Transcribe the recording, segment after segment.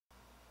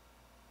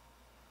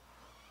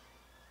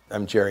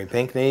I'm Jerry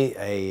Pinkney,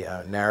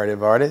 a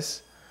narrative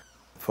artist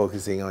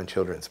focusing on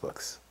children's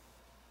books.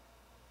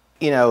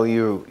 You know,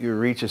 you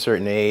reach a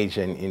certain age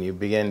and you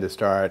begin to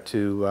start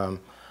to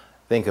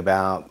think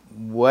about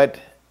what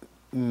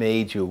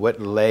made you,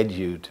 what led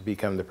you to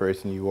become the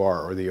person you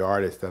are or the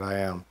artist that I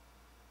am.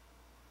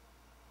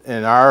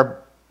 In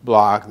our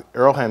block,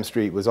 Earlham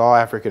Street was all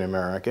African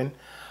American.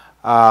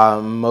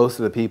 Most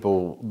of the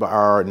people,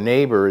 our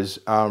neighbors,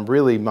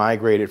 really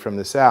migrated from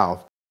the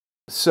South.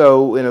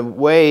 So in a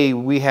way,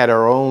 we had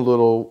our own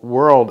little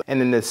world, and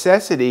the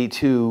necessity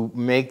to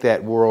make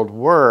that world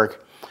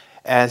work.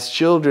 As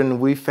children,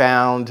 we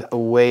found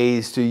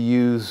ways to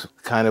use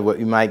kind of what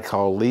you might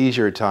call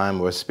leisure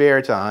time or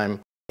spare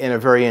time in a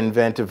very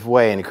inventive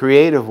way, in a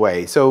creative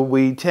way. So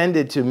we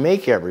tended to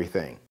make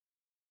everything.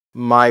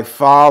 My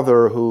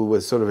father, who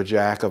was sort of a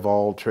jack of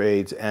all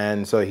trades,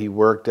 and so he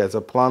worked as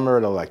a plumber,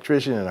 an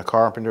electrician, and a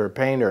carpenter, a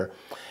painter,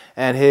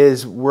 and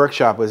his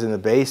workshop was in the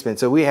basement.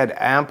 So we had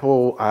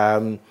ample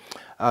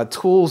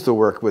tools to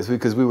work with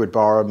because we would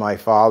borrow my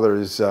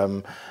father's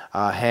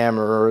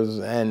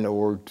hammers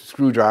or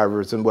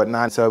screwdrivers and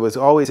whatnot. So I was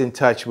always in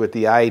touch with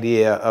the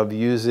idea of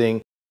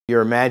using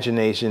your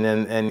imagination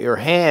and your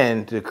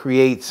hand to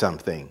create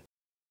something.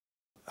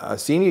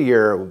 Senior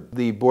year,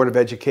 the Board of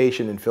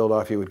Education in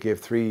Philadelphia would give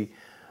 3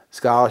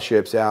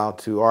 scholarships out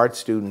to art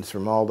students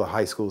from all the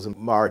high schools.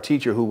 And our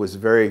teacher, who was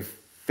very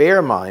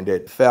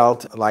fair-minded,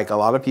 felt like a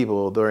lot of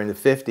people during the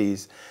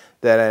 50s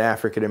that an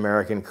African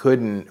American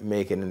couldn't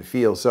make it in the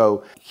field.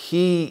 So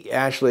he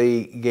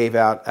actually gave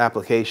out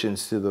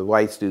applications to the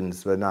white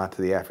students, but not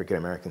to the African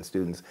American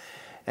students.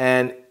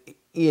 And,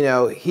 you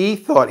know, he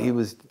thought it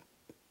was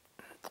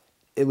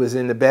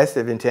in the best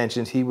of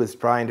intentions. He was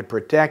trying to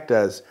protect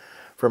us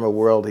from a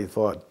world he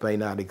thought may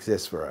not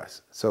exist for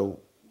us. So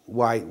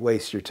why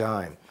waste your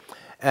time?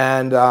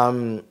 And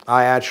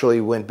I actually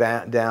went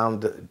back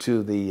down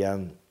to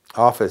the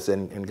office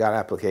and got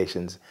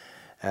applications,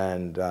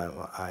 and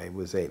I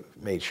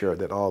made sure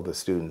that all the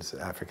students,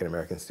 African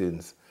American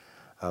students,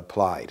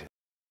 applied.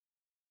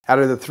 Out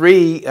of the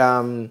 3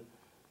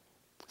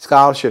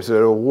 scholarships that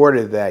were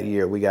awarded that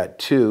year, we got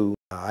 2.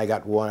 I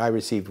got 1. I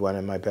received 1,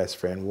 and my best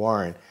friend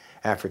Warren,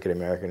 African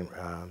American,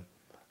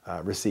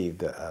 received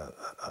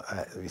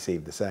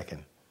the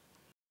second.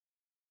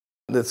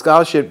 The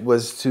scholarship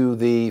was to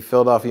the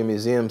Philadelphia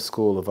Museum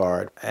School of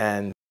Art,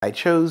 and I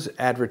chose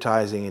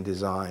advertising and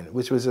design,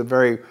 which was a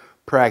very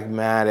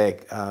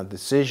pragmatic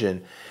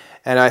decision.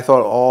 And I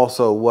thought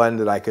also one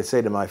that I could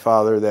say to my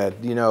father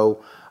that, you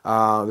know,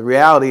 the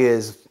reality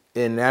is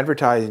in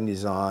advertising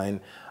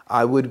design,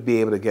 I would be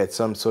able to get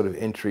some sort of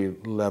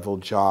entry-level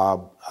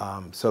job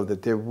so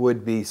that there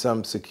would be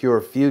some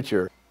secure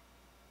future.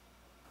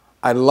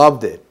 I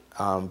loved it,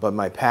 but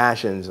my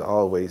passions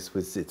always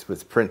was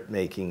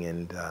printmaking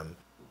and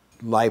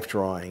life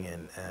drawing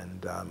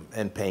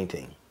and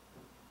painting.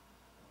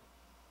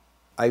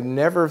 I've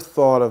never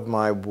thought of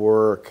my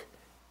work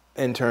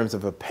in terms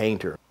of a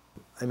painter.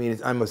 I mean,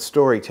 I'm a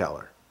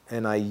storyteller,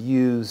 and I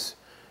use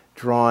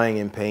drawing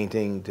and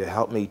painting to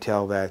help me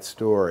tell that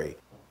story.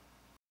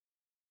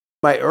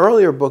 My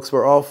earlier books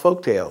were all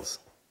folk tales,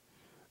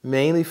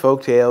 mainly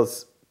folk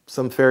tales,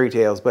 some fairy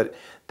tales, but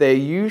they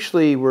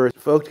usually were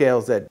folk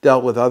tales that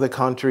dealt with other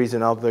countries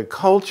and other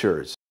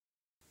cultures.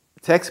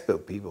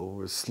 Textbook people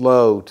were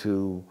slow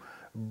to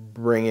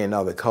bring in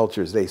other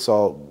cultures. They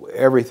saw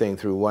everything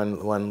through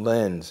one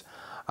lens.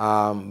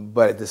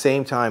 But at the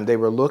same time, they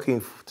were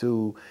looking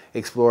to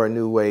explore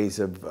new ways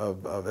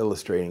of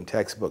illustrating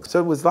textbooks. So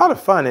it was a lot of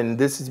fun, and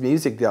This Is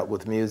Music dealt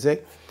with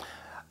music.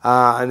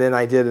 And then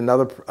I did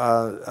another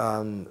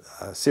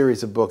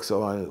series of books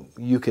on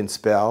You Can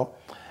Spell,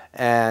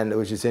 and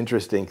which is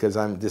interesting because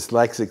I'm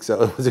dyslexic,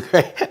 so it was a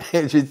very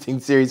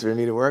interesting series for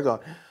me to work on.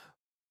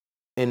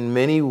 In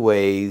many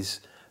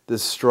ways, the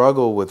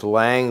struggle with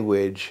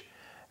language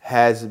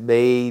has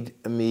made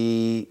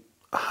me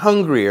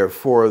hungrier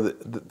for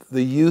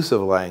the use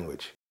of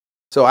language.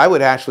 So I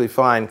would actually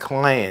find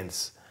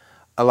clients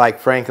like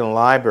Franklin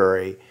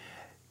Library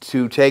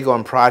to take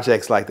on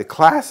projects like the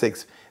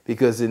classics,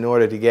 because in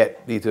order to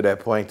get me to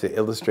that point to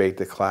illustrate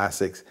the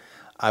classics,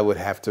 I would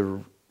have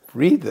to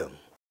read them.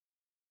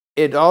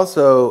 It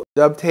also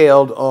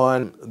dovetailed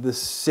on the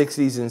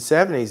 60s and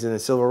 70s and the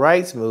Civil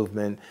Rights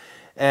Movement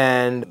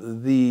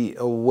and the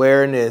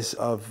awareness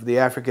of the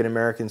African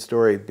American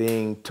story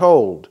being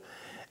told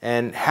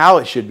and how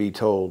it should be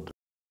told.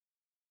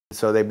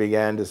 So they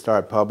began to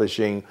start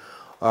publishing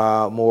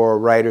more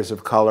writers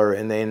of color,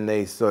 and then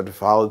they sort of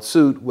followed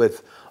suit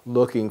with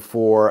looking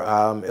for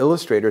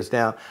illustrators.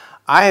 Now,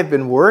 I have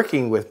been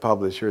working with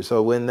publishers,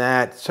 so when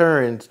that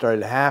turn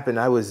started to happen,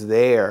 I was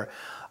there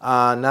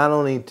not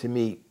only to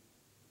meet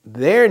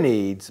their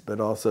needs,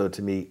 but also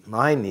to meet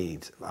my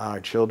needs.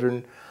 Our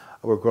children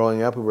were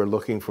growing up, we were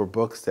looking for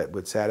books that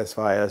would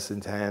satisfy us in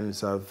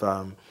terms of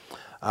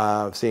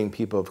seeing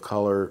people of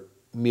color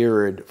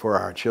mirrored for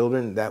our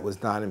children. That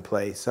was not in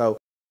place. So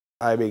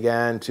I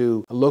began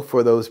to look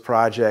for those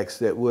projects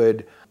that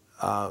would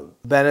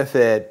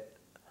benefit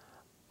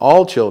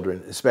all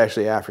children,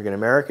 especially African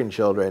American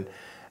children,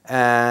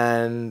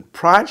 and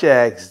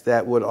projects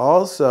that would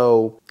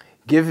also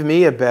give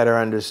me a better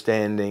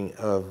understanding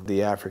of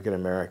the African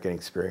American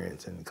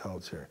experience and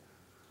culture.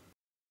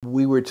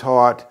 We were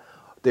taught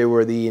there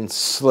were the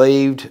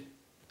enslaved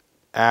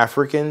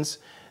Africans,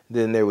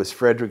 then there was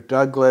Frederick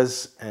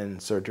Douglass and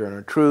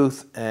Sojourner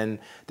Truth, and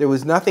there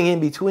was nothing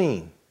in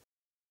between.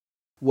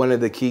 One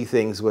of the key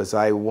things was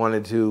I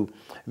wanted to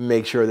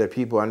make sure that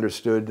people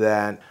understood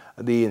that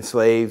the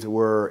enslaved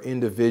were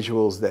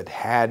individuals that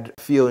had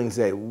feelings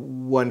that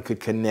one could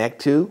connect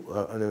to,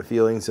 the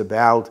feelings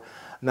about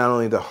not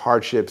only the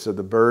hardships or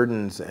the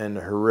burdens and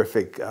the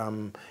horrific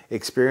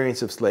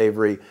experience of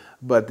slavery,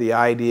 but the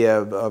idea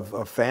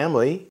of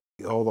family,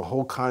 the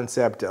whole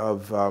concept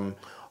of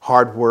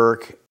hard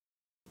work.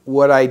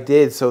 What I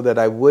did so that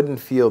I wouldn't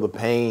feel the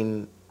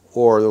pain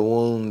or the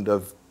wound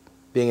of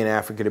being an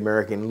African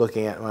American,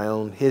 looking at my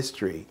own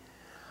history,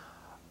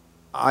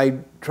 I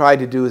tried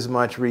to do as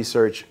much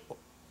research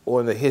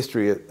on the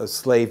history of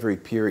slavery,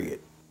 period.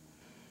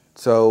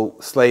 So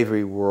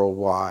slavery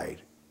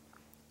worldwide.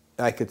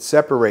 I could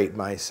separate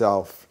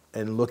myself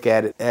and look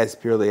at it as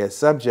purely a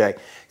subject,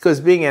 because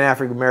being an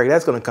African American,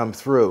 that's going to come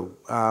through.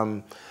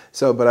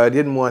 But I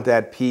didn't want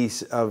that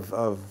piece of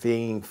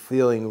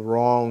feeling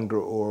wronged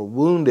or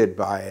wounded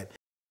by it.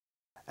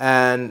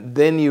 And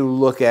then you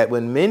look at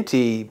when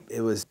Minty,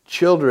 it was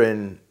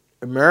children,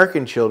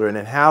 American children,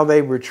 and how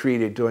they were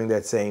treated during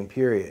that same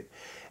period.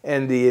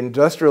 And the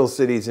industrial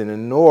cities in the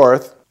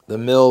North, the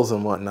mills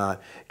and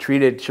whatnot,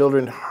 treated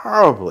children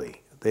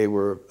horribly. They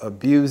were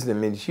abused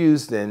and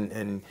misused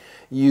and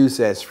used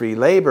as free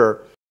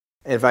labor.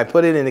 And if I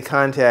put it in the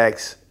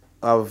context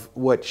of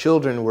what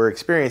children were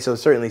experiencing, so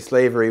certainly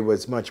slavery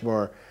was much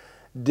more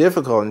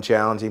difficult and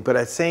challenging, but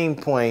at the same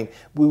point,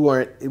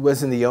 it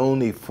wasn't the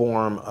only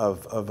form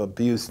of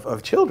abuse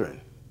of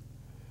children.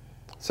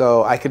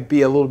 So I could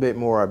be a little bit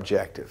more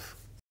objective.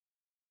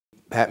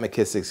 Pat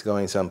McKissick's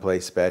Going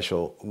Someplace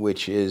Special,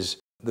 which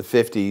is the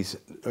 50s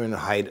during the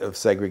height of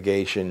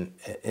segregation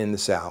in the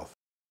South.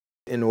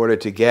 In order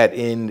to get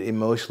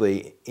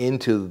emotionally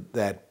into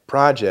that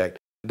project,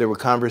 there were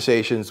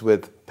conversations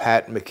with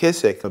Pat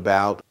McKissick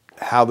about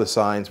how the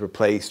signs were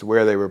placed,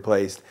 where they were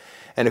placed.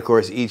 And of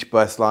course, each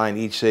bus line,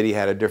 each city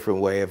had a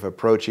different way of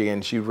approaching.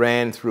 And she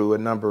ran through a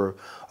number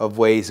of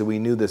ways that we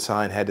knew the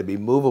sign had to be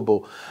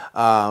movable,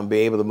 be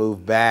able to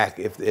move back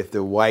if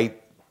the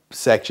white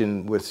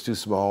section was too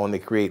small and to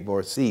create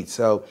more seats.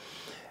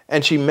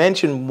 And she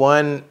mentioned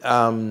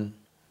one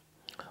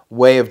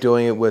way of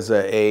doing it was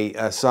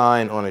a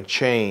sign on a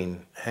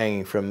chain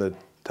hanging from the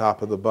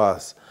top of the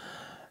bus.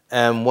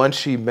 And once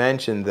she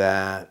mentioned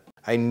that,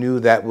 I knew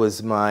that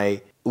was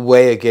my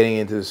way of getting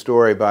into the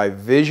story, by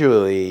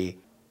visually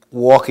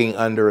walking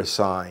under a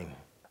sign,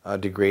 a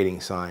degrading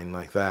sign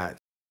like that.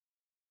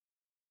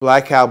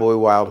 Black Cowboy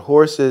Wild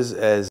Horses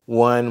as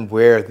one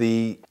where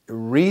the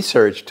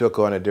research took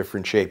on a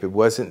different shape. It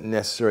wasn't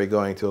necessarily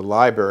going to a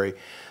library,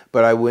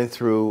 but I went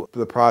through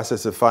the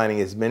process of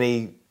finding as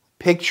many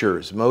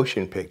pictures,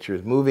 motion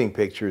pictures, moving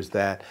pictures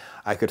that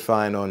I could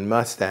find on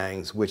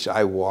Mustangs, which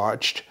I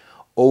watched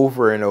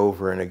over and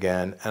over and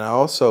again. And I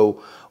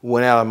also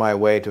went out of my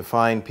way to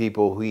find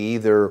people who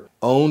either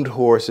owned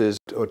horses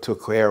or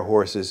took care of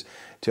horses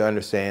to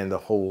understand the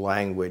whole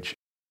language.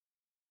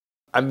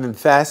 I've been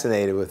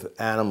fascinated with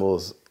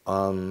animals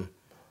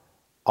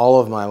all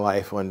of my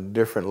life on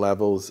different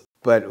levels,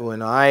 but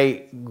when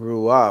I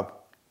grew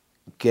up,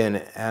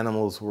 again,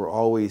 animals were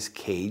always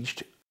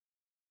caged.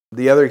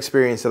 The other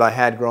experience that I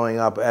had growing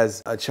up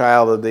as a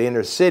child of the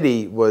inner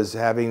city was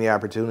having the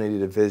opportunity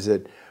to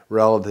visit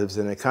relatives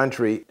in the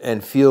country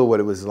and feel what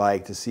it was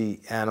like to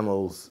see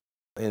animals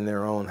in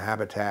their own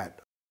habitat.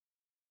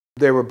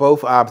 There were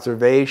both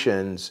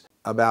observations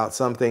about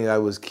something I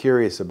was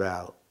curious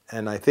about.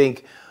 And I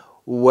think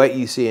what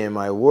you see in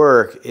my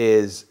work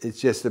it's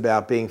just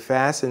about being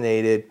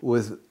fascinated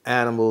with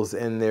animals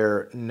in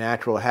their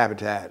natural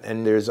habitat.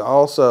 And there's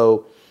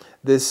also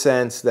this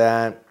sense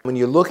that when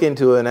you look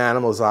into an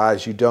animal's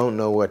eyes, you don't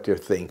know what they're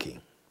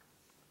thinking.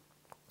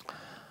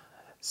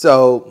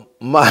 So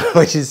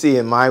what you see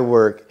in my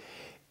work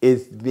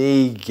is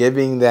me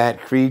giving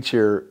that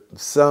creature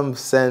some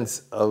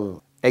sense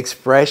of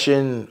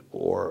expression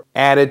or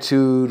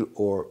attitude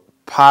or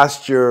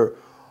posture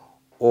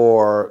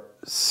or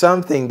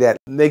something that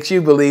makes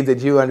you believe that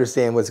you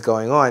understand what's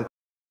going on.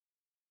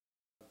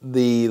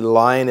 The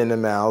Lion and the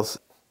Mouse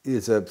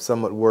is a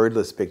somewhat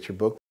wordless picture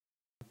book.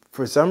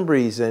 For some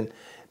reason,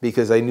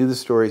 because I knew the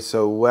story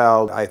so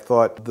well, I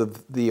thought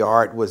the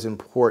art was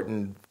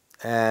important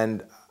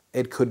and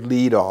it could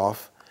lead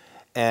off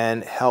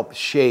and help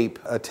shape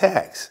a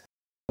text.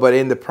 But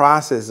in the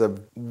process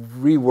of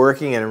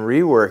reworking and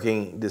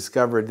reworking,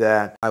 discovered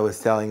that I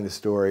was telling the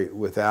story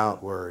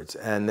without words.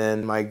 And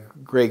then my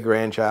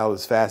great-grandchild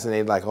was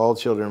fascinated, like all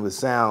children, with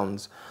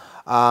sounds.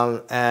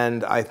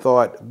 And I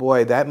thought,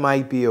 boy, that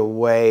might be a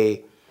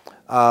way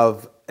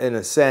of, in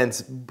a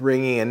sense,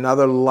 bringing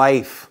another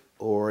life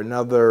or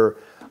another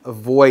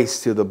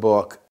voice to the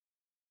book.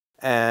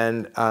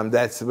 And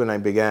that's when I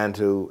began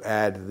to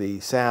add the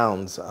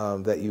sounds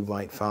that you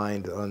might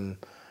find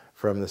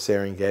from the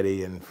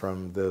Serengeti and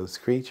from those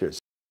creatures.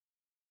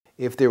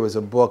 If there was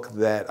a book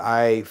that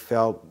I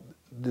felt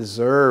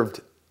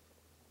deserved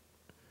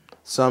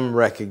some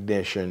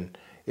recognition,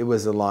 it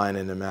was The Lion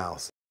and the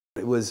Mouse.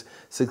 It was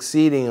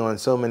succeeding on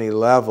so many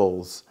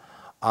levels.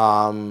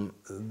 The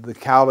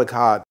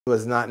Caldecott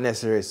was not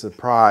necessarily a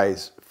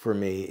surprise for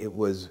me. It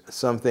was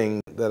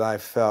something that I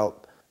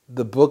felt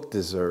the book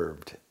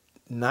deserved.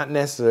 Not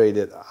necessarily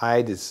that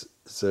I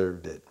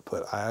deserved it,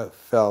 but I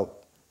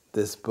felt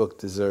this book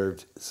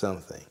deserved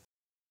something.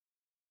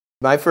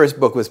 My first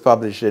book was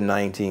published in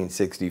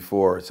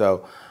 1964,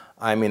 so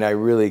I mean, I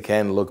really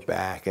can look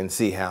back and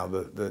see how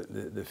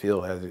the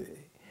field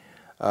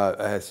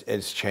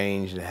has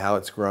changed and how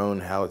it's grown,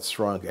 how it's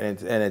shrunk,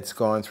 and it's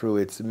gone through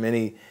its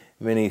many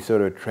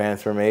sort of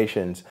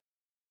transformations.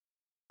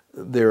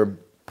 There are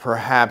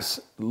perhaps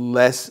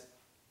less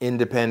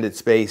independent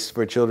space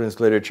for children's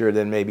literature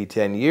than maybe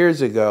 10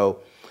 years ago,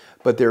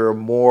 but there are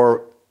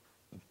more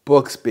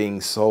books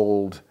being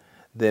sold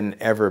than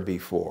ever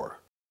before.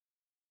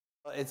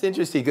 It's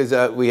interesting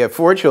because we have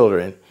 4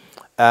 children,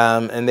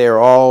 and they're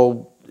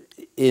all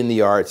in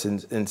the arts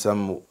in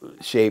some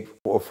shape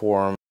or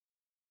form.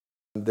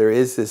 There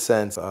is this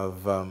sense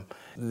of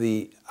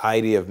the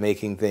idea of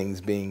making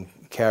things being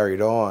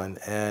carried on,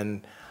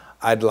 and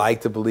I'd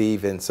like to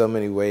believe in so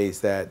many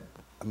ways that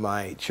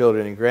my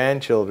children and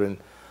grandchildren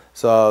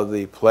saw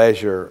the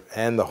pleasure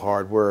and the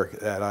hard work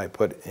that I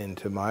put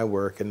into my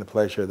work and the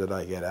pleasure that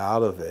I get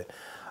out of it,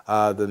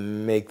 to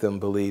make them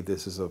believe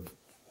this is a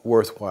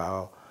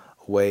worthwhile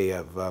way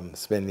of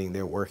spending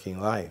their working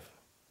life.